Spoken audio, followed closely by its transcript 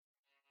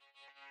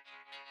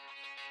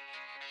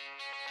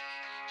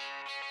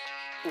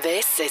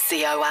This is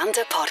the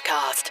Oanda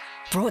Podcast,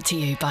 brought to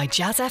you by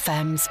Jazz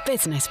FM's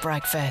Business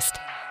Breakfast.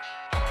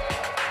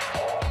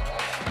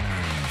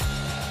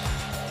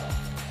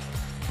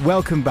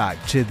 Welcome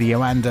back to the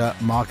Oanda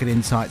Market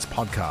Insights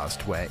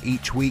Podcast, where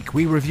each week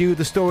we review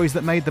the stories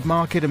that made the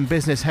market and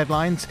business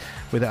headlines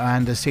with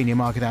Oanda Senior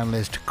Market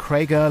Analyst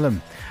Craig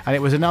Erlam. And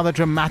it was another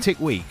dramatic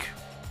week.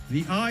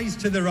 The eyes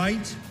to the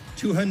right,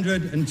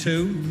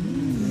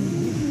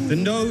 202. The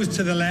nose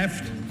to the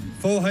left,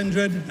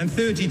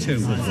 432.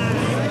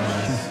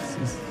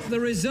 The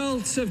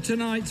results of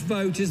tonight's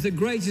vote is the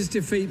greatest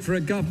defeat for a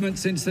government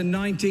since the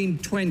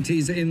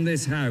 1920s in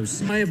this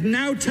House. I have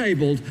now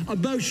tabled a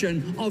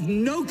motion of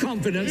no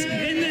confidence in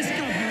this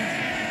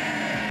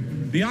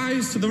government. The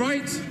eyes to the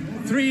right,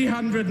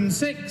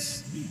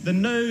 306. The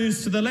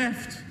nose to the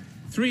left,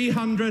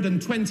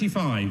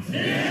 325.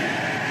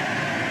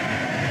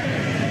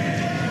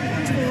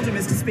 Order,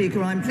 Mr.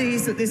 Speaker. I'm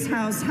pleased that this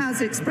House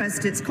has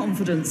expressed its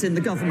confidence in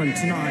the government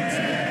tonight.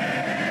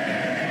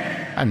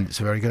 And it's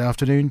a very good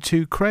afternoon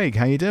to Craig.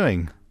 How are you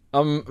doing?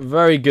 I'm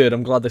very good.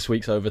 I'm glad this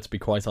week's over, to be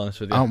quite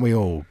honest with you. Aren't we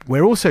all?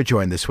 We're also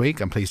joined this week,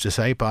 I'm pleased to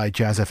say, by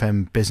Jazz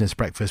FM Business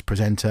Breakfast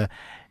presenter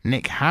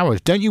Nick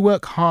Howard. Don't you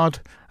work hard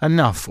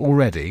enough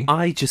already?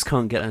 I just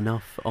can't get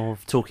enough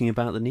of talking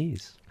about the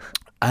news.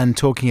 And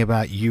talking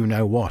about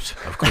you-know-what,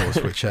 of course,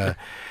 which...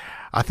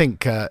 I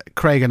think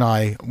Craig and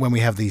I, when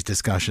we have these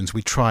discussions,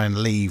 we try and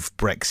leave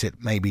Brexit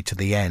maybe to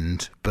the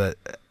end, but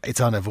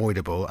it's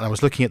unavoidable. And I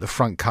was looking at the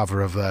front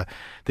cover of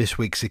this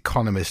week's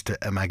Economist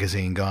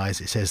magazine, guys.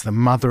 It says, the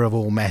mother of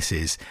all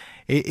messes.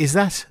 Is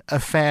that a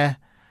fair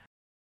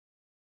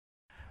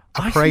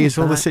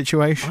appraisal of the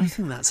situation? I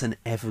think that's an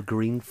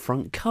evergreen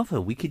front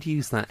cover. We could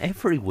use that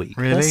every week.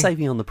 Really? They're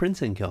saving on the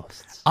printing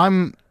costs.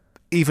 I'm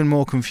even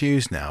more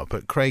confused now,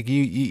 but Craig,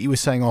 you were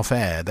saying off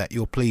air that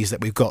you're pleased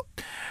that we've got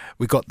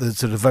the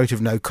sort of vote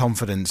of no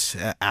confidence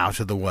out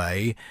of the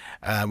way.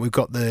 We've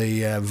got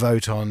the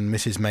vote on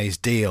Mrs May's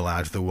deal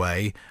out of the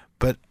way.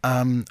 But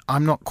I'm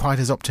not quite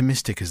as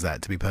optimistic as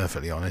that, to be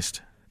perfectly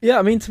honest. Yeah,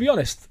 I mean, to be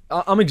honest,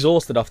 I'm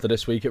exhausted after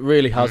this week. It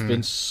really has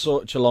been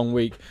such a long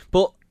week.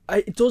 But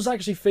it does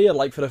actually feel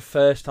like for the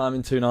first time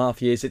in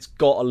 2.5 years, it's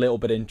got a little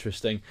bit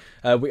interesting.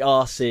 We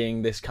are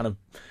seeing this kind of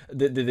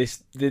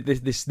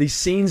these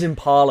scenes in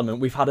Parliament.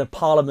 We've had a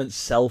Parliament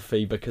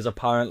selfie because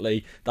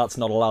apparently that's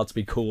not allowed to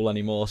be cool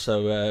anymore,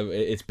 so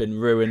it's been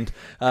ruined.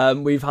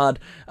 We've had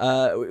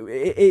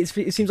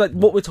it seems like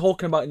what we're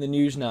talking about in the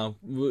news now,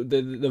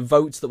 the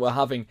votes that we're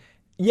having.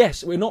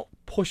 Yes, we're not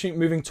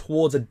moving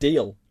towards a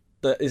deal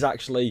that is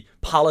actually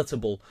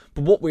palatable,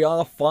 but what we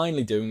are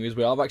finally doing is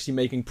we are actually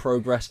making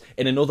progress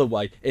in another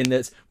way, in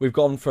that we've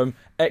gone from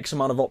X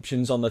amount of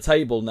options on the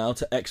table now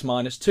to X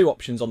minus 2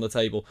 options on the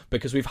table,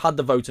 because we've had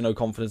the vote of no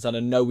confidence, and I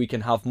know we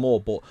can have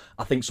more, but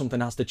I think something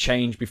has to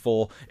change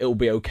before it will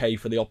be okay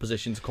for the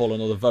opposition to call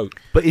another vote.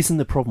 But isn't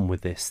the problem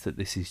with this that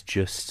this is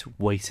just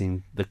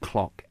waiting the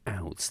clock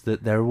out,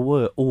 that there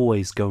were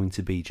always going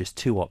to be just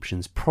 2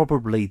 options,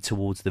 probably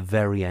towards the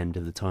very end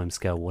of the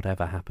timescale,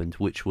 whatever happened,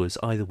 which was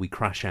either we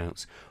crash out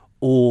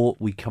or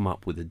we come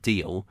up with a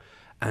deal,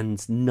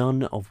 and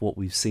none of what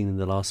we've seen in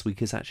the last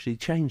week has actually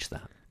changed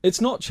that. It's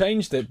not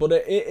changed it, but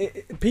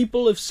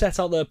people have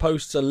set out their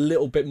posts a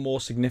little bit more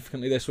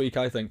significantly this week,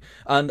 I think.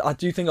 And I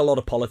do think a lot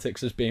of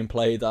politics is being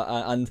played,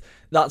 and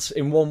that's,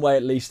 in one way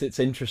at least, it's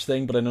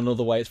interesting, but in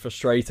another way it's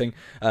frustrating.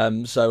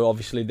 So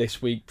obviously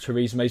this week,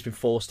 Theresa May's been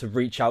forced to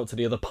reach out to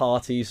the other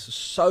parties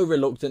so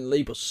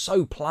reluctantly, but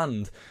so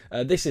planned.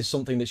 This is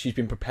something that she's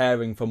been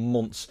preparing for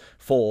months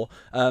for.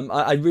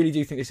 I really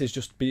do think this is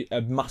just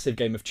a massive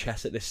game of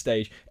chess at this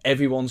stage.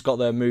 Everyone's got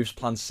their moves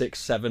planned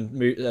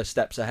 6-7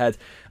 steps ahead,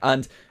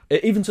 and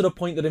even to the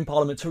point that in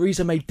Parliament,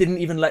 Theresa May didn't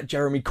even let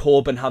Jeremy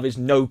Corbyn have his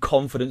no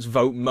confidence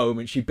vote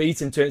moment. She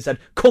beat him to it and said,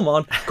 come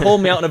on, call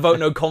me out on a vote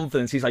no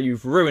confidence. He's like,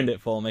 you've ruined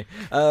it for me.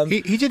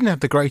 He didn't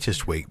have the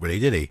greatest week, really,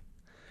 did he?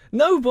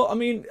 No, but I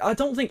mean, I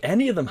don't think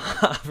any of them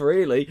have,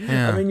 really.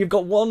 Yeah. I mean, you've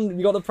got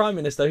the Prime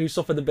Minister who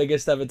suffered the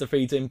biggest ever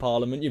defeat in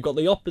Parliament. You've got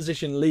the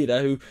opposition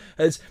leader who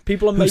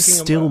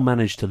still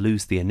managed to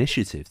lose the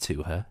initiative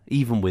to her,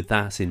 even with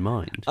that in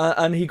mind.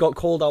 And he got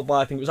called out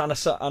by, I think it was Anna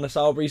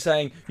Sowerby,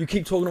 saying, you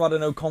keep talking about a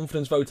no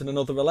confidence vote in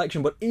another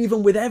election, but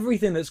even with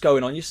everything that's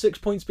going on, you're 6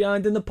 points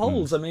behind in the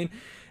polls. I mean,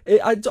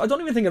 I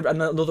don't even think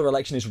another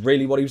election is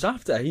really what he was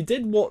after. He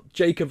did what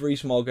Jacob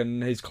Rees-Mogg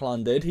and his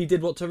clan did. He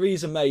did what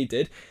Theresa May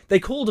did. They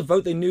called a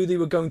vote they knew they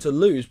were going to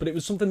lose, but it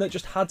was something that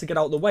just had to get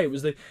out of the way. It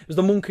was the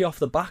monkey off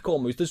the back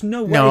almost. There's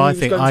no way. No, I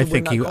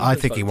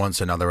think he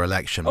wants another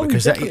election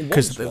because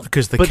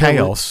the but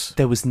chaos.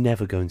 There was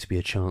never going to be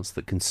a chance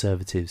that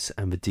Conservatives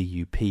and the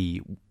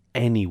DUP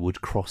any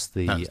would cross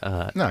the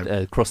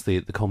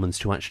Commons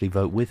to actually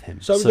vote with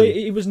him. So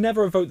it was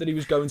never a vote that he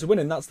was going to win,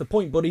 and that's the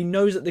point. But he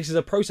knows that this is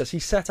a process. He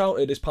set out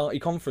at his party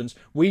conference,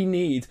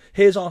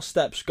 here's our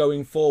steps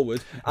going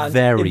forward. And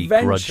very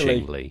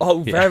grudgingly.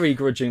 Very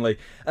grudgingly.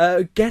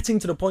 Getting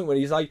to the point where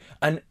he's like,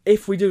 and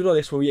if we do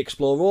this, where we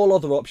explore all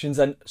other options,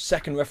 then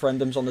second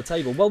referendums on the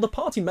table. Well, the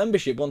party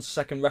membership wants a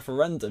second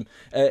referendum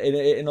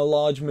in a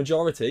large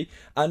majority,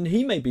 and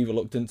he may be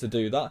reluctant to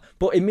do that,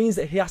 but it means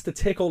that he has to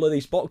tick all of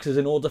these boxes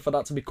in order for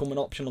that to become an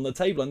option on the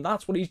table, and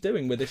that's what he's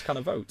doing with this kind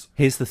of vote.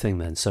 Here's the thing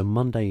then. So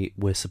Monday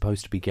we're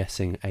supposed to be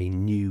getting a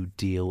new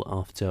deal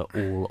after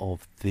all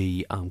of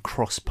the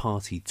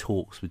cross-party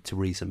talks with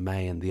Theresa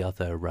May and the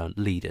other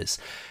leaders.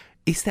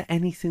 Is there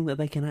anything that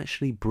they can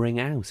actually bring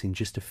out in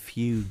just a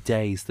few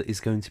days that is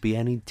going to be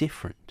any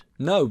different?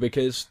 No,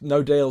 because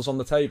no deal's on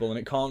the table and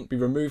it can't be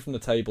removed from the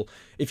table.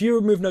 If you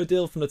remove no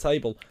deal from the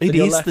table... It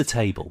is the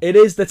table. It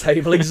is the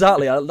table,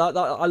 exactly. I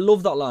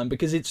love that line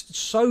because it's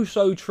so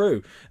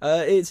true.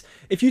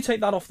 If you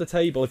take that off the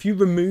table, if you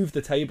remove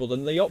the table,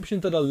 then the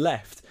options that are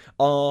left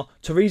are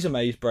Theresa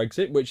May's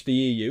Brexit, which the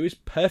EU is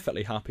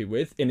perfectly happy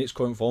with in its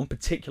current form,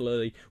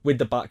 particularly with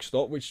the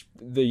backstop, which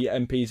the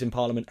MPs in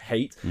Parliament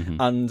hate,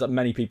 and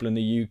many people in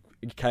the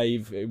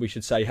UK, we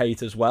should say,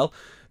 hate as well.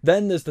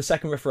 Then there's the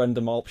second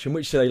referendum option,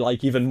 which they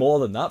like even more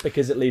than that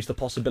because it leaves the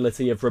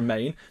possibility of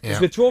Remain. There's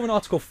withdrawing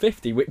Article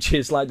 50, which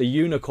is like the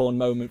unicorn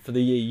moment for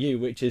the EU,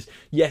 which is,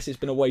 yes, it's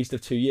been a waste of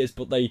 2 years,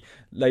 but they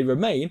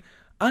remain.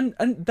 And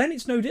then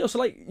it's no deal.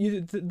 So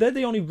they're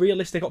the only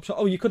realistic option.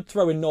 Oh, you could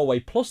throw in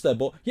Norway Plus there,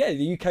 but yeah,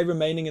 the UK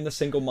remaining in the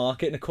single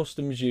market in a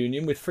customs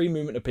union with free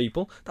movement of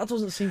people, that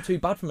doesn't seem too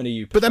bad from an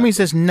EU perspective. But that means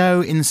there's no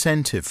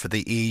incentive for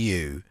the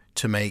EU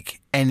to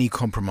make any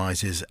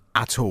compromises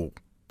at all.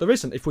 There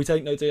isn't if we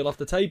take no deal off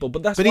the table,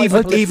 but that's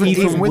even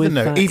with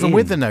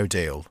the no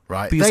deal,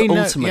 right? Because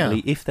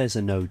ultimately, if there's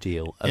a no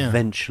deal,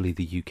 eventually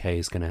the UK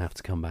is going to have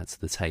to come back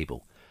to the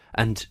table.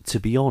 And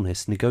to be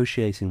honest,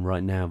 negotiating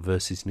right now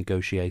versus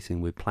negotiating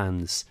with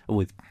planes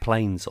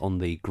on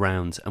the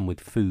ground and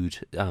with food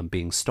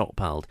being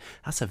stockpiled,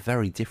 that's a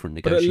very different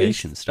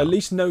negotiation style. At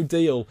least no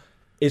deal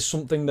is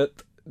something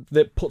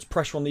that puts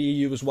pressure on the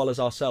EU as well as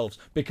ourselves,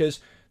 because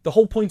the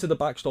whole point of the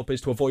backstop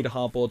is to avoid a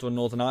hard border on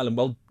Northern Ireland.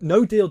 Well,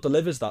 no deal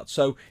delivers that.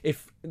 So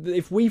if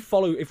we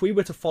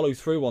were to follow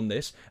through on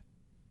this,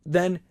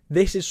 then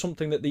this is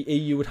something that the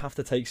EU would have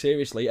to take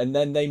seriously, and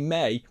then they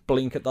may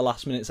blink at the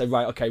last minute and say,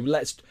 right, okay,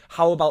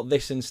 how about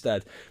this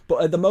instead?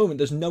 But at the moment,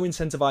 there's no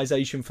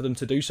incentivization for them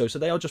to do so, so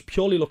they are just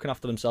purely looking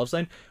after themselves,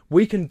 saying,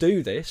 we can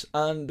do this,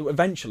 and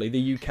eventually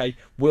the UK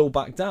will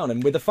back down.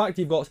 And with the fact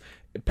you've got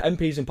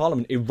MPs in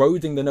Parliament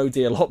eroding the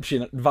no-deal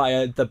option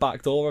via the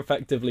back door,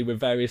 effectively, with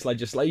various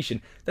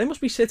legislation, they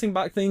must be sitting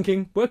back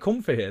thinking, we're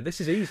comfy here,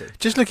 this is easy.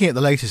 Just looking at the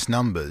latest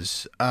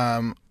numbers,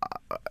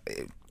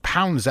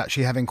 pound's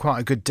actually having quite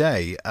a good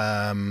day.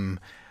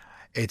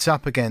 It's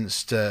up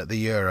against the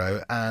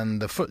euro, and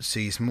the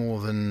FTSE's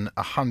more than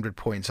 100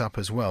 points up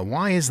as well.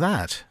 Why is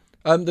that?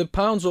 The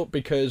pound's up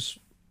because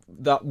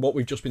what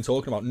we've just been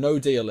talking about, no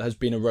deal has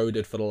been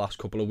eroded for the last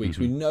couple of weeks.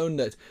 We've known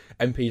that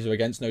MPs are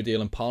against no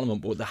deal in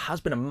Parliament, but there has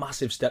been a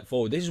massive step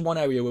forward. This is one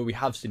area where we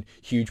have seen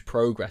huge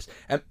progress.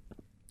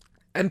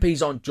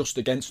 MPs aren't just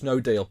against no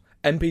deal.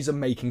 MPs are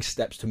making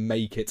steps to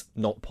make it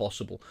not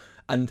possible.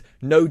 And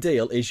no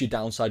deal is your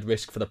downside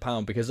risk for the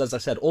pound because, as I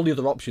said, all the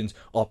other options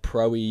are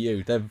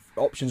pro-EU. They're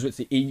options which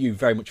the EU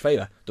very much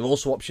favour. They're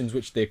also options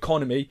which the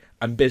economy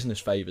and business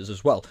favours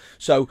as well.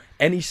 So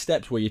any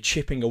steps where you're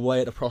chipping away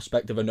at the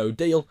prospect of a no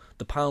deal,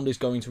 the pound is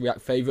going to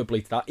react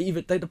favourably to that.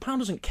 The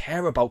pound doesn't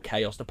care about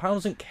chaos. The pound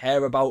doesn't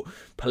care about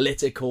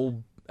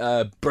political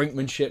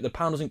brinkmanship. The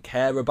pound doesn't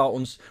care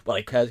about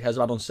it cares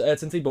about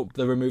uncertainty, but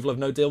the removal of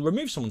no deal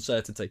removes some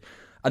uncertainty.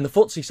 And the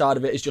FTSE side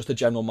of it is just a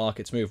general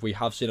markets move. We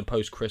have seen a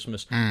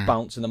post-Christmas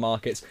bounce in the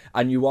markets,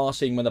 and you are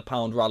seeing when the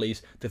pound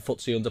rallies, the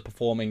FTSE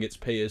underperforming its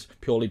peers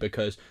purely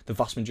because the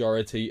vast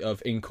majority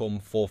of income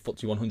for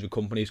FTSE 100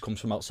 companies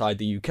comes from outside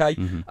the UK,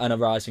 and a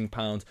rising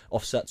pound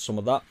offsets some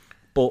of that.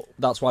 But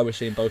that's why we're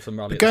seeing both of them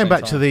rally. Going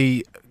back to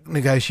the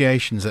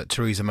negotiations that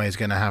Theresa May is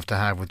going to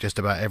have with just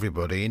about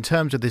everybody, in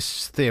terms of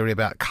this theory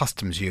about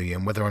customs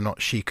union, whether or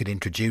not she could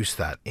introduce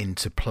that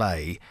into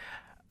play,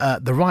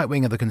 the right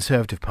wing of the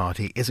Conservative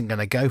Party isn't going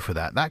to go for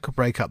that. That could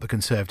break up the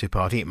Conservative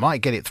Party. It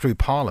might get it through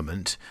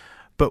Parliament,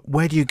 but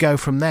where do you go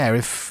from there?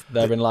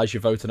 Therein lies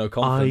your vote of no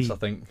confidence, I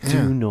think. I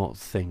do not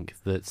think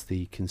that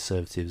the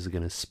Conservatives are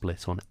going to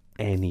split on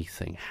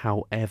anything,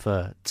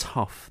 however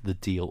tough the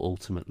deal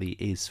ultimately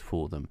is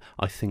for them.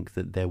 I think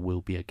that there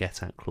will be a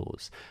get-out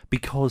clause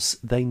because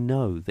they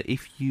know that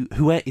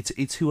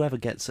it's whoever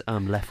gets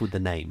left with the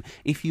name.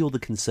 If you're the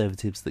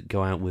Conservatives that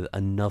go out with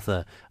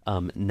another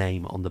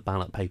name on the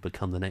ballot paper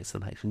come the next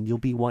election, you'll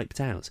be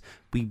wiped out.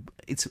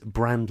 It's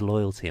brand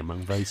loyalty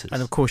among voters.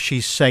 And of course,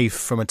 she's safe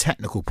from a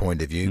technical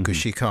point of view because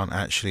she can't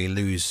actually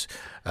lose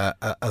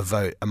a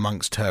vote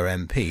amongst her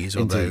MPs.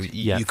 Although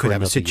you could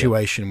have a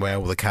situation where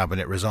all the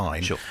cabinet resigns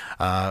sign. Sure.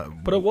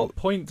 But at what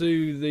point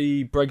do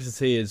the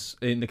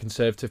Brexiteers in the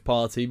Conservative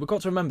Party... We've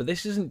got to remember,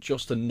 this isn't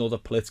just another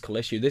political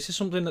issue. This is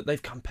something that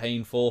they've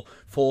campaigned for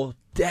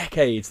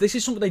decades. This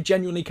is something they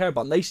genuinely care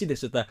about, and they see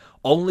this as their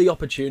only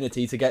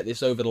opportunity to get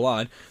this over the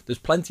line. There's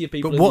plenty of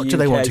people But in what the do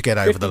they UK, want to get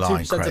over the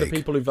line, 52% of the Craig?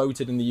 people who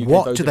voted in the UK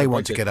What voted do they for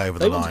want to Brexit. get over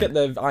the They want to line?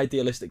 get the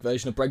idealistic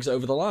version of Brexit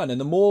over the line,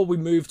 and the more we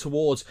move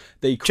towards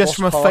the Just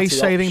from a cross-party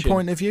face-saving option-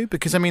 point of view,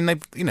 because I mean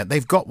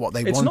they've got what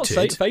they it's wanted.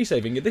 not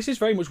face-saving. This is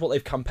very much what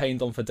they've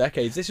campaigned on for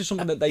decades. This is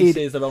something that they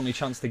see as their only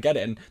chance to get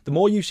it. And the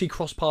more you see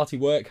cross-party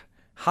work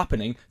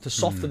happening, the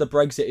softer the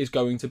Brexit is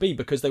going to be,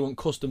 because they want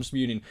customs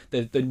union,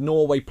 the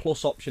Norway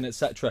Plus option,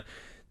 etc.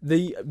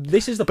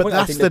 This is the But point. I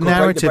that's think the that could break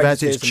narrative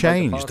as Brexiteers it's and break the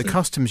changed. The party.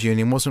 customs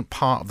union wasn't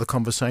part of the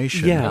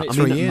conversation Yeah, I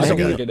 3 mean, years I don't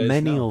ago. think it is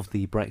many now. of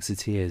the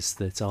Brexiteers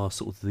that are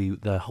sort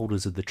of the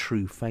holders of the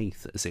true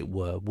faith, as it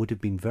were, would have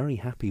been very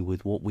happy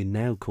with what we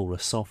now call a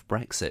soft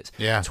Brexit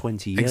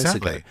 20 years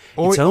exactly. ago.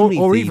 Or It's only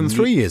the even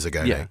 3 years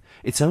ago. Yeah, Nick.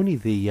 it's only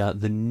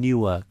the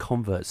newer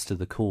converts to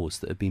the cause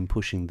that have been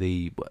pushing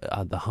the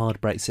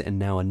hard Brexit and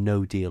now a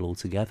no deal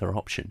altogether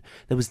option.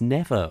 There was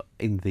never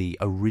in the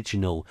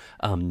original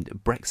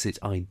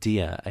Brexit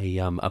idea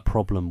a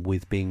problem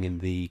with being in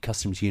the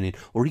customs union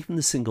or even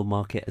the single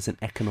market as an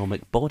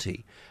economic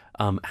body.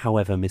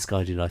 However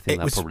misguided I think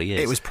that probably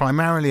is. It was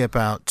primarily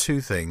about two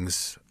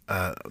things.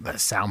 That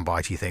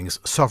soundbitey things: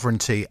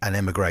 sovereignty and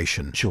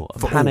immigration. Sure, a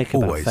For panic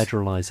about always.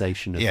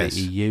 federalisation of Yes.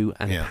 the EU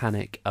and Yeah.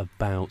 panic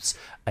about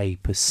a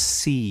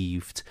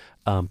perceived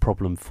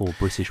problem for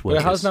British But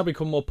workers. it has now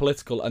become more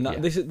political, and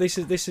that, Yeah. this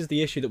is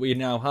the issue that we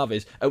now have: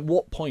 is at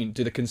what point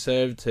do the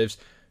Conservatives,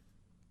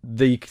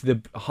 the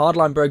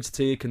hardline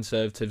Brexiteer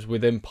Conservatives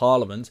within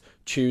Parliament,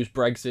 choose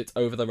Brexit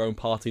over their own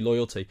party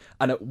loyalty?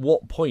 And at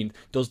what point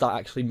does that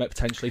actually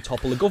potentially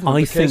topple the government?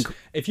 I Because think-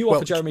 if you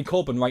offer Jeremy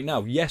Corbyn right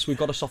now, yes, we've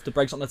got a softer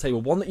Brexit on the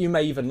table, one that you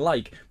may even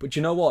like, but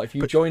you know what? If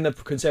you join the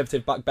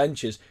Conservative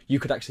backbenchers, you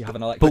could actually have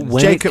an election. But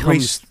when it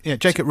comes-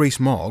 Jacob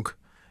Rees-Mogg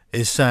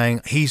is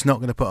saying he's not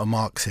going to put a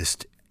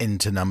Marxist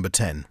into number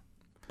 10.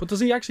 But does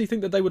he actually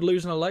think that they would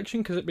lose an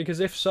election? Because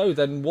if so,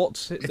 then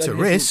what's... It's a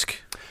risk.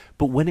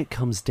 But when it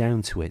comes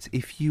down to it,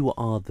 if you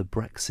are the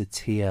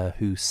Brexiteer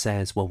who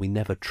says, well, we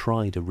never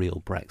tried a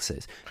real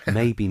Brexit,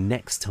 maybe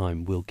next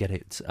time we'll get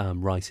it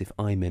right if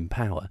I'm in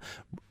power.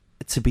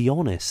 To be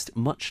honest,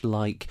 much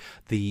like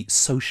the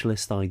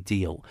socialist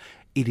ideal,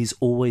 it is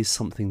always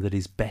something that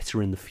is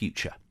better in the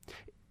future.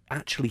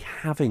 Actually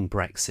having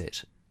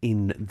Brexit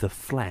in the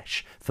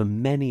flesh, for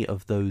many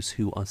of those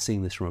who are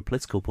seeing this from a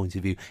political point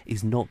of view,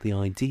 is not the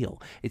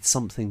ideal. It's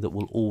something that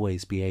will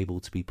always be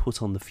able to be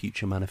put on the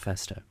future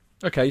manifesto.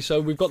 Okay, so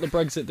we've got the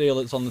Brexit deal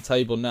that's on the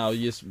table now.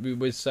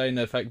 We're saying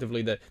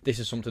effectively that this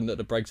is something that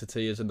the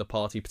Brexiteers in the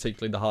party,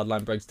 particularly the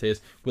hardline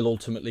Brexiteers, will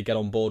ultimately get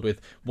on board with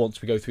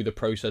once we go through the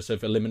process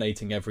of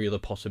eliminating every other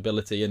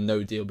possibility and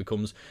no deal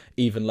becomes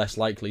even less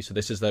likely. So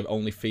this is their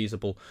only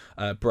feasible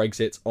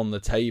Brexit on the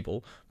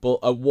table. But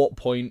at what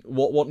point,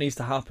 what needs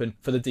to happen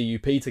for the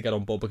DUP to get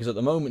on board? Because at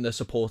the moment they're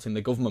supporting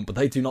the government, but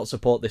they do not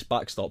support this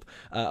backstop.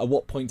 At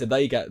what point do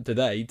they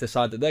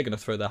decide that they're going to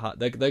throw their hat?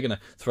 They're going to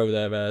throw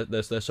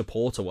their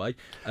support away.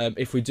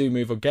 If we do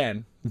move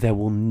again, There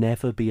will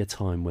never be a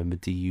time when the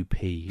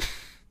DUP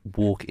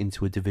walk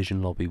into a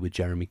division lobby with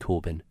Jeremy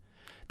Corbyn.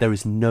 There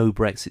is no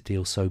Brexit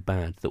deal so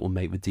bad that will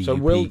make the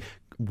DUP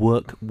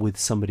work with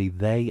somebody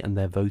they and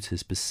their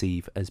voters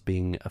perceive as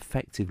being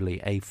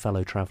effectively a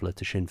fellow traveller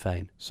to Sinn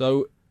Féin.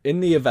 So in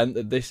the event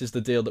that this is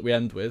the deal that we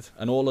end with,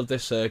 and all of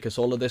this circus,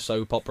 all of this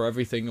soap opera,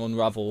 everything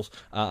unravels,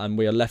 and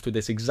we are left with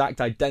this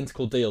exact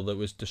identical deal that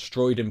was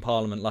destroyed in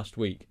Parliament last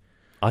week,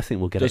 I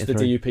think we'll get does it the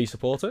through. DUP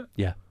support it?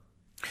 Yeah.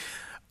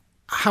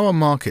 How are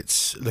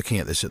markets looking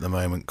at this at the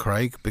moment,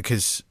 Craig?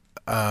 Because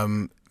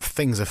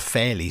things are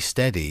fairly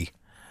steady.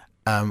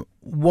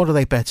 What are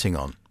they betting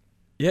on?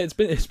 Yeah, it's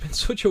been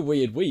such a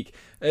weird week.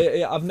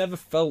 I've never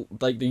felt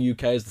like the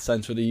UK is the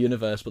centre of the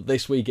universe, but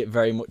this week it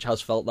very much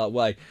has felt that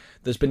way.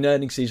 There's been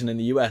earnings season in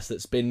the US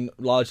that's been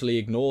largely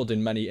ignored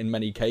in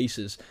many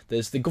cases.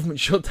 There's the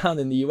government shutdown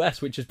in the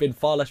US, which has been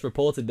far less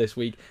reported this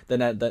week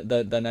than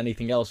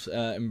anything else.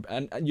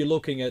 And you're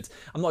looking at,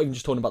 I'm not even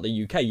just talking about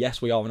the UK.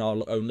 Yes, we are in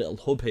our own little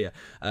hub here,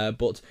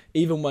 but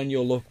even when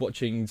you're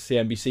watching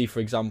CNBC,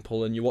 for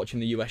example, and you're watching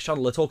the US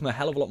channel, they're talking a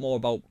hell of a lot more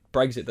about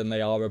Brexit than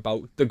they are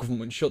about the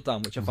government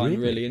shutdown, which I find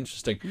really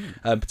interesting,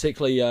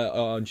 particularly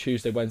on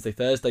Tuesday, Wednesday,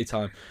 Thursday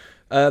time.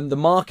 The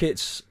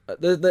markets,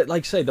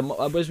 like I say,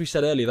 as we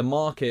said earlier, the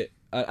market,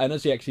 and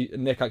as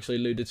Nick actually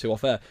alluded to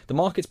off air, the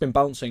market's been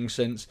bouncing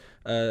since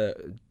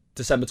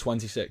December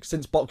 26th.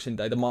 Since Boxing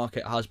Day, the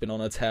market has been on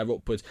a tear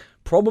upwards,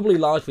 probably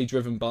largely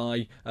driven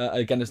by,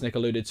 again, as Nick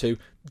alluded to,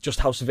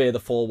 just how severe the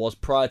fall was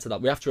prior to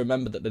that. We have to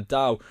remember that the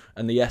Dow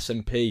and the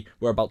S&P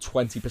were about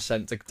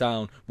 20%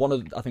 down.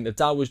 I think the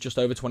Dow was just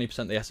over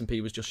 20%, the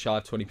S&P was just shy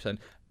of 20%.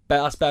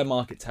 That's bear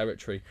market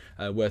territory,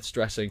 worth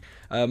stressing.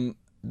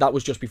 That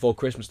was just before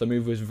Christmas. The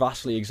move was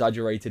vastly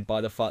exaggerated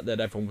by the fact that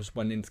everyone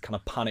went into kind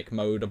of panic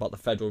mode about the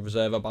Federal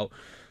Reserve, about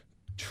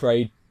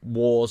trade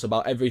wars,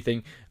 about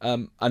everything,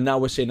 and now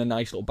we're seeing a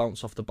nice little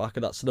bounce off the back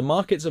of that. So the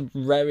markets are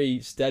very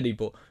steady,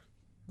 but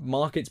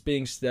markets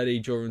being steady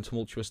during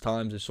tumultuous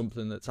times is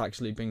something that's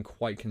actually been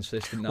quite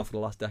consistent now for the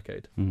last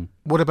decade.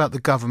 What about the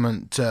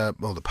government,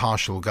 the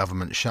partial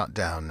government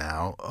shutdown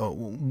now?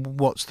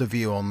 What's the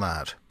view on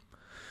that?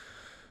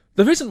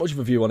 There isn't much of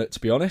a view on it,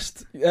 to be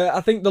honest. I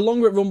think the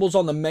longer it rumbles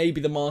on, then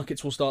maybe the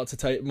markets will start to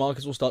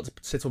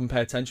sit up and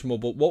pay attention more.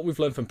 But what we've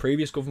learned from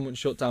previous government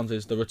shutdowns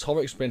is the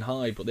rhetoric's been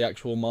high, but the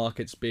actual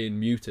market's been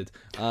muted.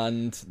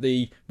 And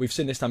we've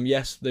seen this time.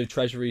 Yes, the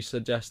Treasury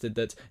suggested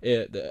that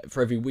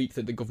for every week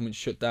that the government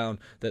shut down,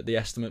 that the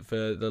estimate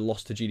for the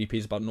loss to GDP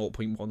is about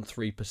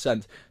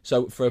 0.13%.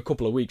 So for a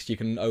couple of weeks, you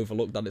can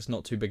overlook that. It's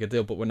not too big a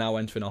deal. But we're now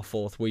entering our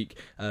fourth week,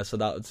 so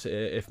that's,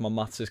 if my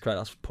maths is correct,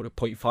 that's put a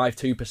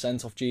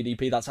 0.52% off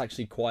GDP. That's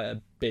actually quite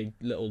a big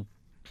little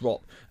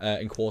drop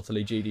in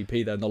quarterly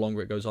GDP then the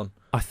longer it goes on.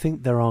 I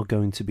think there are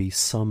going to be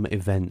some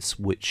events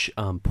which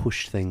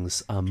push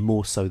things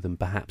more so than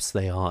perhaps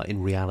they are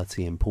in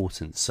reality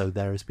important. So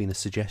there has been a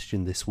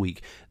suggestion this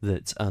week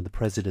that the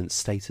President's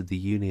State of the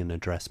Union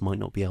address might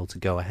not be able to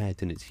go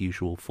ahead in its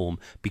usual form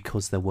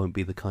because there won't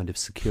be the kind of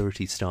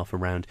security staff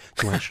around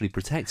to actually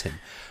protect him.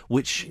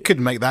 Which you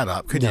couldn't make that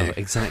up, could you? No,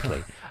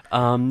 exactly.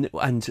 And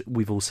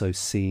we've also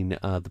seen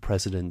the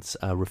President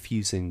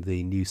refusing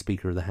the new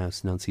Speaker of the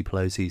House, Nancy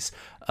Pelosi's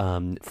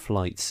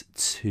flight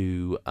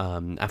to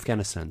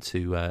Afghanistan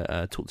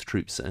to talk to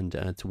troops and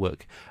to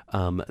work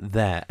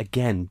there,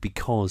 again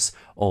because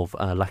of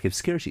lack of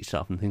security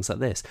staff and things like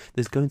this.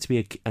 There's going to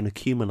be an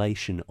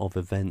accumulation of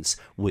events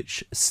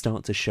which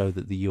start to show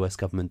that the US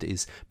government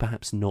is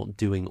perhaps not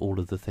doing all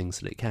of the things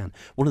that it can.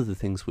 One of the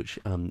things which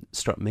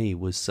struck me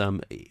was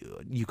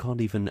you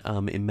can't even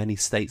in many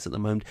states at the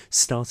moment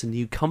start a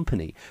new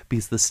company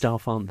because the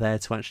staff aren't there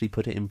to actually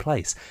put it in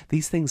place.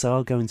 These things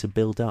are going to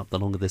build up the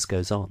longer this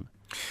goes on.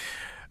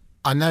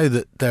 I know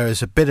that there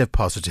is a bit of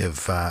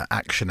positive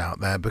action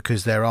out there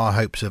because there are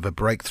hopes of a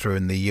breakthrough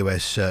in the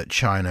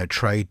US-China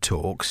trade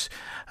talks,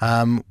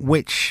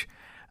 which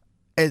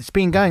it's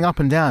been going up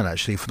and down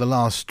actually for the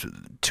last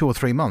 2 or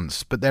 3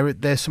 months, but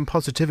there's some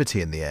positivity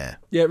in the air.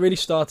 Yeah, it really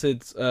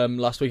started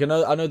last week. I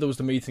know there was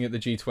the meeting at the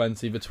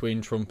G20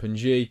 between Trump and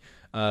Xi,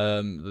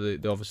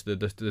 obviously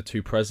the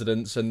two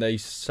presidents, and they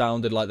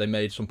sounded like they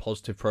made some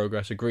positive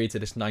progress, agreed to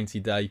this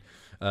 90-day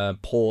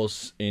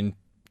pause in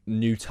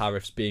new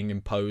tariffs being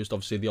imposed.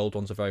 Obviously the old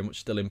ones are very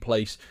much still in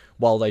place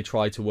while they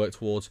try to work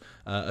towards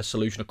a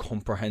solution, a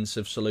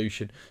comprehensive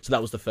solution. So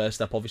that was the first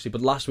step, obviously.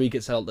 But last week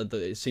it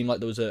seemed like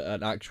there was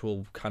an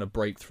actual kind of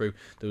breakthrough.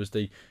 There was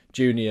the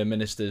junior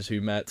ministers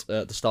who met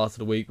at the start of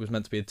the week. It was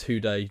meant to be a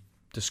 2-day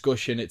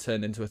discussion. It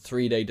turned into a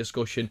 3-day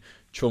discussion.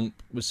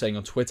 Trump was saying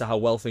on Twitter how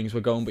well things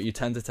were going, but you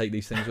tend to take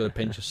these things with a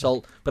pinch of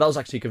salt. But that was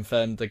actually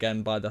confirmed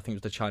again by, I think it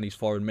was the Chinese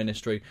Foreign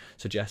Ministry,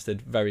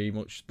 suggested very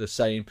much the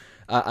same.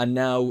 And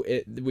now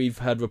we've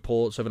had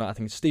reports overnight. I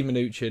think Steve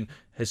Mnuchin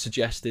has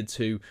suggested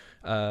to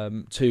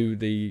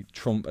the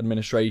Trump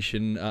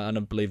administration, and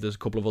I believe there's a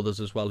couple of others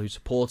as well who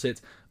support it,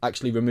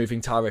 actually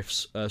removing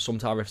tariffs, some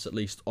tariffs at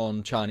least,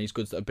 on Chinese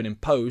goods that have been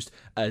imposed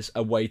as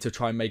a way to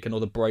try and make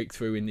another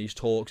breakthrough in these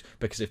talks.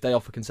 Because if they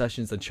offer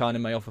concessions, then China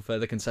may offer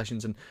further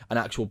concessions, and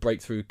an actual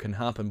breakthrough can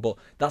happen. But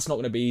that's not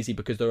going to be easy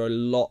because there are a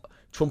lot.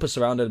 Trump has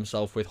surrounded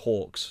himself with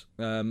hawks,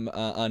 and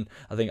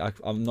I think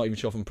I'm not even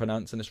sure if I'm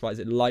pronouncing this right. Is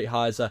it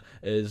Lighthizer?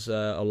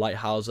 Or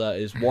Lighthouser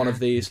is one of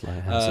these.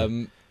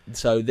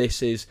 So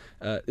this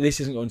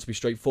isn't going to be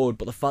straightforward,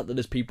 but the fact that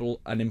there's people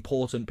and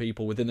important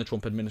people within the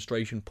Trump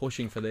administration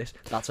pushing for this,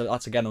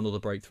 that's again another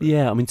breakthrough.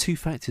 Yeah, I mean, 2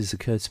 factors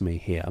occur to me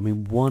here. I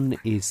mean, one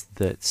is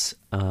that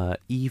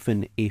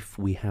even if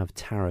we have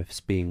tariffs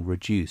being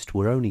reduced,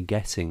 we're only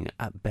getting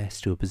at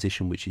best to a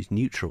position which is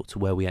neutral to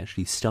where we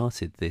actually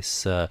started this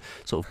sort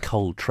of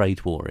cold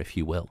trade war, if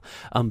you will.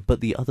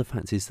 But the other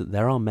fact is that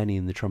there are many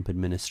in the Trump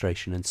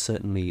administration, and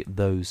certainly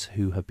those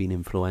who have been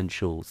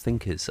influential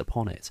thinkers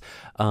upon it,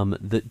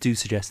 that do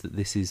suggest that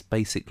this is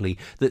basically,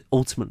 that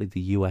ultimately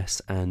the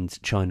US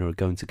and China are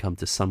going to come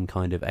to some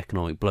kind of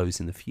economic blows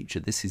in the future.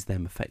 This is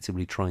them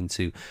effectively trying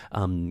to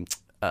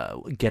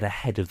get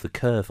ahead of the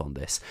curve on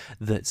this,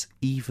 that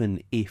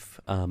even if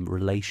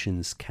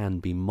relations can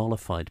be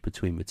mollified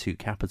between the two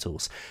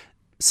capitals,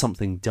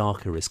 something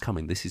darker is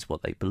coming. This is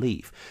what they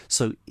believe.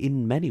 So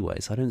in many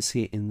ways, I don't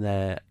see it in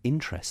their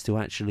interest to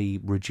actually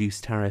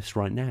reduce tariffs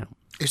right now.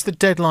 Is the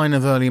deadline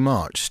of early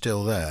March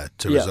still there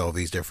to resolve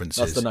these differences?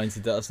 That's the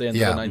 90. That's the end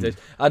of the 90 days.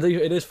 I think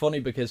it is funny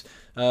because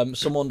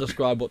someone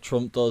described what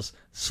Trump does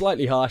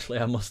slightly harshly,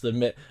 I must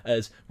admit,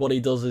 as what he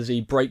does is he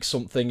breaks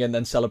something and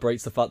then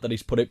celebrates the fact that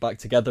he's put it back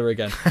together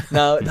again.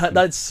 Now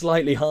that's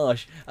slightly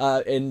harsh.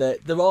 In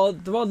that there are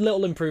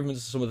little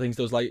improvements to some of the things.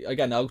 Those, like,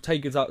 again, I'll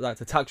take it out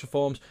to tax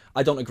reforms.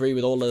 I don't agree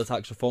with all of the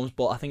tax reforms,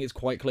 but I think it's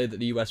quite clear that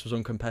the US was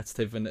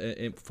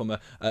uncompetitive from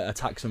a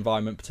tax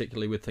environment,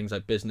 particularly with things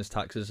like business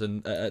taxes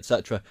and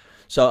etc.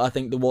 So I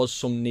think there was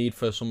some need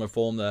for some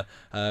reform there.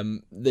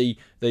 The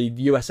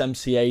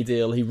USMCA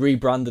deal, he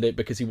rebranded it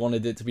because he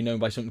wanted it to be known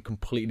by something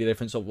completely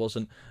different, so it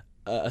wasn't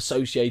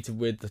associated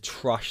with the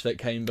trash that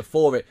came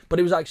before it, but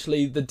it was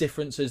actually the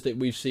differences that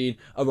we've seen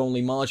are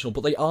only marginal,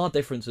 but they are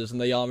differences and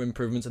they are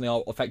improvements and they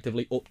are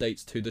effectively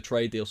updates to the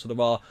trade deal. So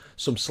there are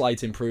some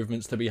slight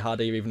improvements to be had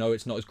here, even though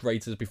it's not as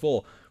great as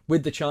before.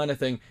 With the China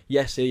thing,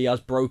 yes, he has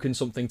broken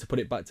something to put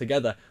it back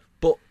together,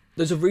 but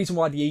there's a reason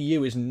why the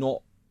EU is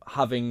not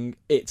having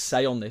its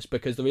say on this,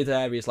 because there is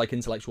areas like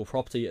intellectual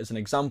property as an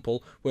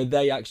example where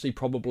they actually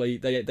probably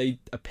they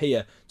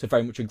appear to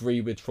very much agree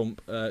with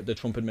the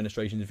Trump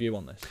administration's view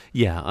on this.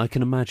 Yeah, I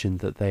can imagine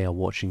that they are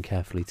watching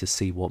carefully to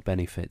see what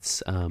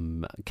benefits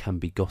can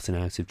be gotten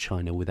out of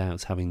China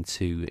without having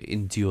to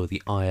endure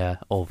the ire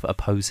of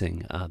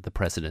opposing the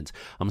president.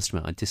 I must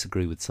admit, I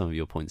disagree with some of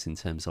your points in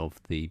terms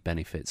of the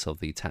benefits of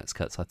the tax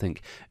cuts. I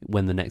think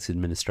when the next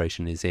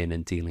administration is in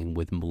and dealing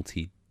with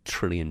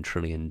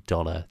multi-trillion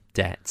dollar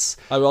debts.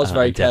 I was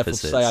very careful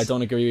deficits. to say I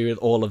don't agree with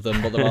all of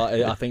them, but there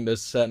are, I think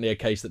there's certainly a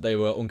case that they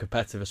were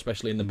uncompetitive,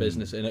 especially in the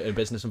business in a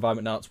business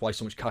environment. Now that's why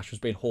so much cash was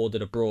being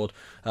hoarded abroad.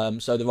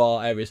 So there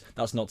are areas.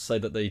 That's not to say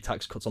that the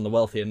tax cuts on the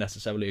wealthy are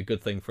necessarily a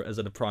good thing as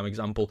a prime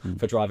example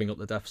for driving up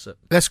the deficit.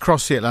 Let's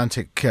cross the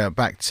Atlantic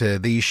back to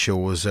these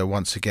shores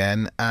once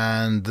again,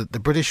 and the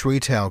British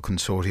Retail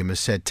Consortium has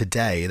said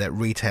today that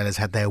retailers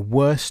had their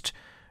worst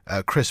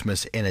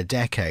Christmas in a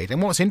decade. And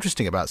what's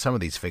interesting about some of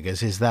these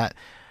figures is that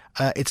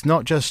it's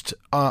not just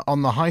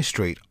on the high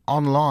street.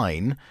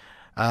 Online,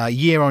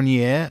 year on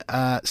year,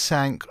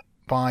 sank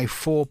by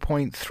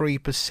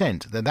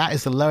 4.3%. That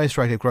is the lowest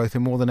rate of growth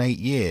in more than 8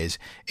 years.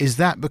 Is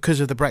that because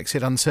of the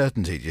Brexit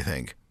uncertainty, do you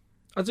think?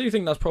 I do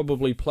think that's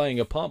probably playing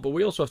a part, but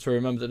we also have to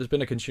remember that there's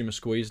been a consumer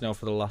squeeze now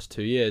for the last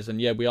 2 years, and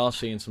yeah, we are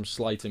seeing some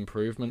slight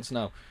improvements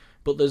now.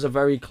 But there's a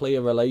very clear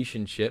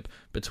relationship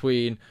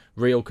between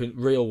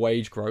real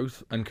wage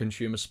growth and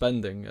consumer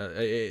spending.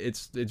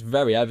 It's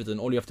very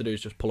evident. All you have to do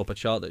is just pull up a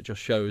chart that just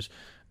shows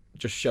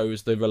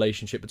the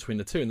relationship between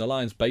the two, and the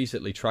lines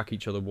basically track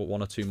each other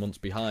 1 or 2 months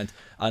behind,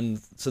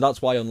 and so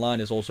that's why online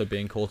is also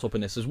being caught up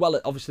in this as well.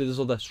 Obviously there's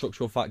other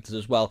structural factors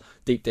as well,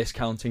 deep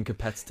discounting,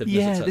 competitiveness,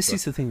 yeah, etc. This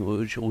is the thing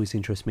which always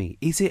interests me.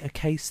 Is it a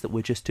case that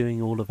we're just doing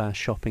all of our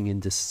shopping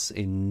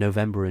in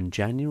November and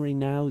January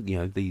now, you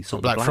know, the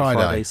sort of Black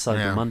Friday, Cyber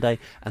yeah. Monday,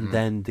 and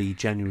then the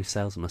January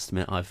sales? I must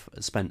admit, I've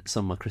spent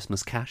some of my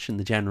Christmas cash in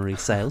the January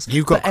sales.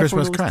 You've got but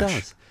Christmas everyone always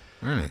cash? does.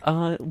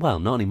 Really? Well,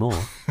 not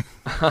anymore.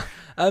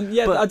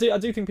 But I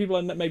do think people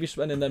are maybe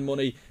spending their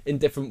money in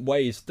different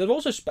ways. They've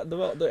also spent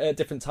at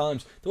different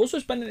times. They're also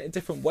spending it in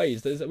different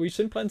ways. We've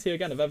seen plenty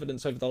again of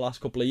evidence over the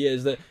last couple of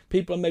years that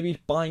people are maybe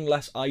buying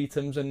less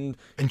items and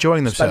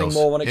enjoying themselves, spending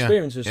more on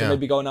experiences. Yeah. So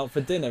maybe going out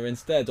for dinner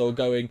instead, or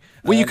going.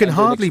 Well, you can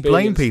hardly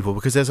blame experience. people,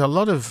 because there's a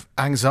lot of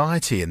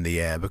anxiety in the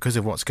air because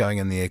of what's going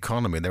on in the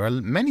economy. There are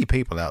many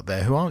people out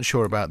there who aren't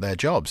sure about their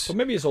jobs. But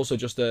maybe it's also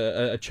just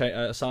a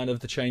sign of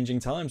the changing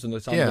times and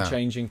the sign of the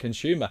changing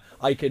consumer.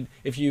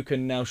 If you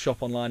can now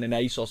shop online in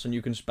ASOS and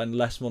you can spend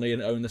less money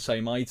and own the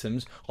same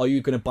items, are you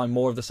going to buy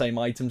more of the same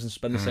items and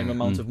spend the same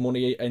amount of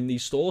money in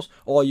these stores,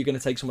 or are you going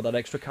to take some of that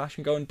extra cash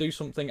and go and do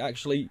something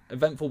actually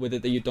eventful with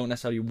it that you don't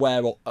necessarily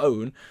wear or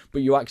own,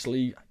 but you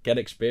actually get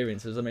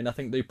experiences? I mean, I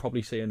think they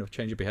probably see enough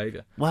change of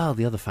behaviour. Well,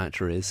 the other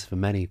factor is, for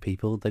many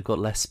people, they've got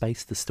less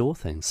space to store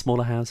things.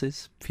 Smaller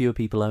houses, fewer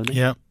people owning.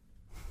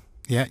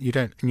 Yeah, you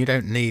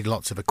don't need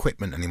lots of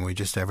equipment anymore.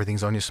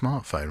 Everything's on your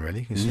smartphone,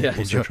 really. Yeah,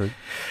 It's true.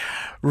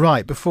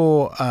 Right,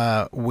 before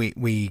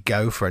we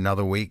go for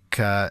another week,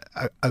 a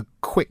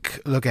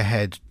quick look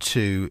ahead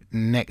to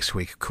next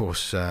week. Of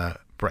course,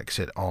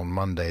 Brexit on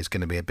Monday is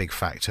going to be a big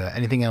factor.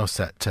 Anything else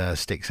that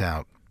sticks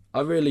out? I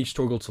really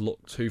struggle to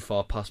look too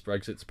far past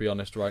Brexit, to be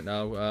honest, right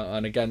now.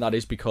 And again, that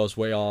is because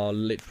we are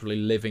literally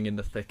living in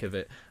the thick of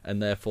it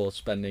and therefore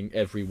spending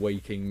every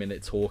waking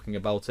minute talking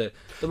about it.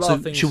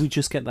 Should we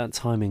just get that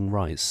timing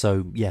right?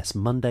 So, yes,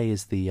 Monday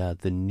is the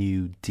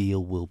new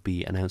deal will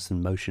be announced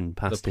in motion,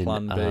 passed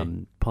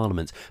in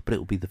Parliament, but it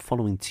will be the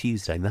following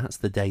Tuesday. That's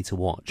the day to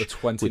watch. The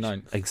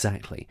 29th.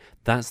 Exactly.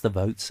 That's the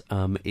vote.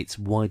 It's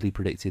widely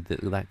predicted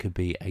that could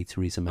be a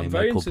Theresa May I'm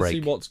very make or interested to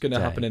break see what's going to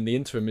happen in the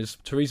interim. Is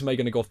Theresa May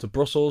going to go off to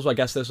Brussels? I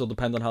guess this will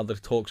depend on how the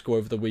talks go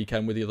over the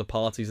weekend with the other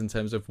parties in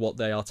terms of what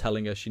they are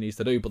telling her she needs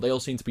to do. But they all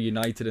seem to be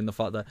united in the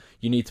fact that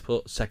you need to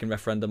put second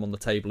referendum on the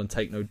table and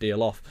take no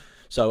deal off.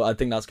 So I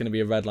think that's going to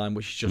be a red line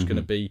which she's just going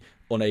to be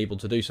unable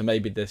to do. So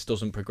maybe this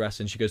doesn't progress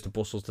and she goes to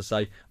Brussels to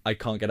say, I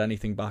can't get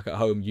anything back at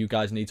home. You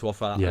guys need to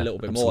offer a little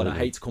bit more. And I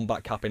hate to come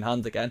back cap in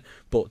hand again,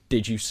 but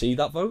did you see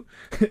that vote?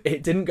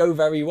 It didn't go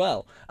very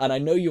well. And I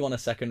know you want a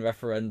second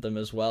referendum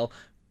as well,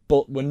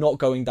 but we're not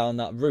going down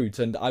that route.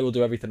 And I will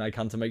do everything I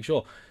can to make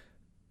sure.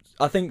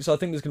 I think there's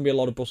going to be a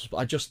lot of Brussels, but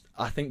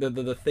I think that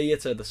the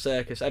theatre, the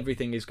circus,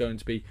 everything is going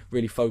to be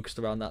really focused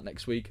around that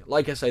next week.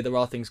 Like I say, there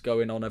are things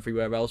going on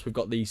everywhere else. We've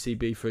got the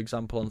ECB, for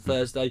example, on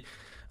Thursday.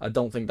 I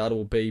don't think that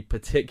will be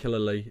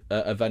particularly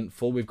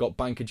eventful. We've got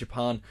Bank of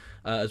Japan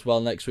as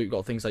well next week. We've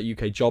got things like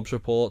UK jobs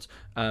report.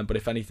 But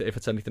if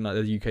it's anything like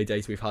the UK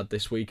data we've had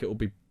this week, it will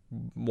be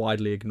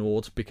widely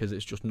ignored because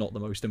it's just not the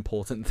most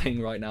important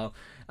thing right now.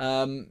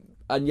 And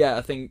yeah,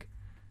 I think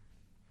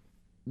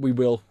we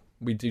will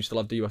we do still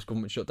have the US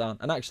government shutdown.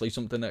 And actually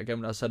something that,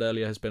 again, I said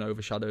earlier, has been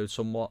overshadowed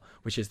somewhat,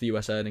 which is the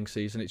US earnings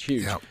season. It's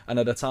huge. Yep. And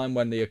at a time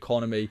when the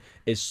economy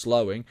is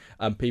slowing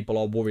and people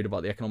are worried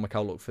about the economic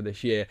outlook for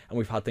this year, and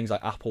we've had things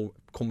like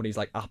companies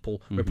like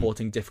Apple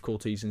reporting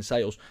difficulties in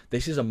sales,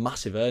 this is a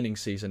massive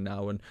earnings season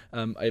now, and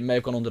it may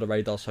have gone under the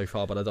radar so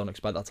far, but I don't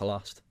expect that to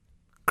last.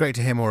 Great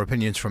to hear more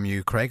opinions from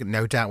you, Craig.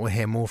 No doubt we'll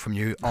hear more from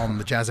you on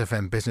the Jazz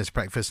FM Business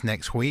Breakfast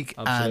next week.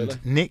 Absolutely.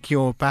 And Nick,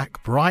 you're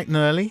back bright and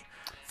early,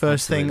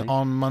 first thing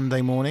on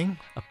Monday morning.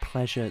 A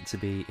pleasure to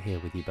be here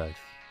with you both.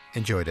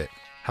 Enjoyed it.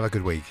 Have a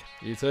good week.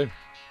 You too.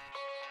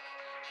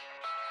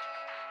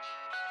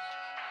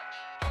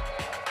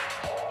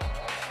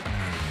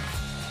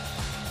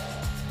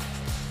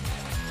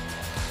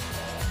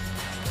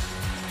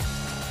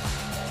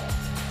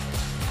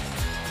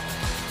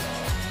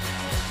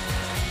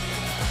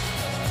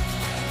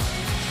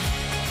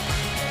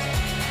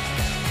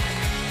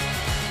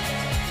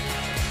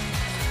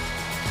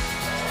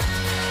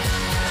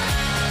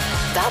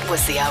 That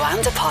was the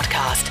Oanda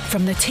podcast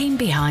from the team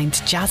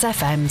behind Jazz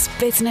FM's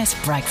Business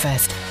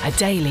Breakfast, a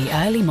daily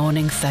early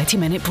morning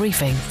 30-minute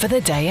briefing for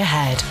the day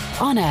ahead.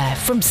 On air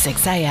from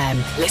 6 a.m.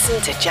 Listen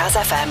to Jazz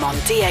FM on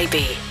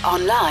DAB,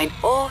 online,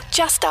 or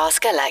just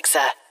ask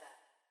Alexa.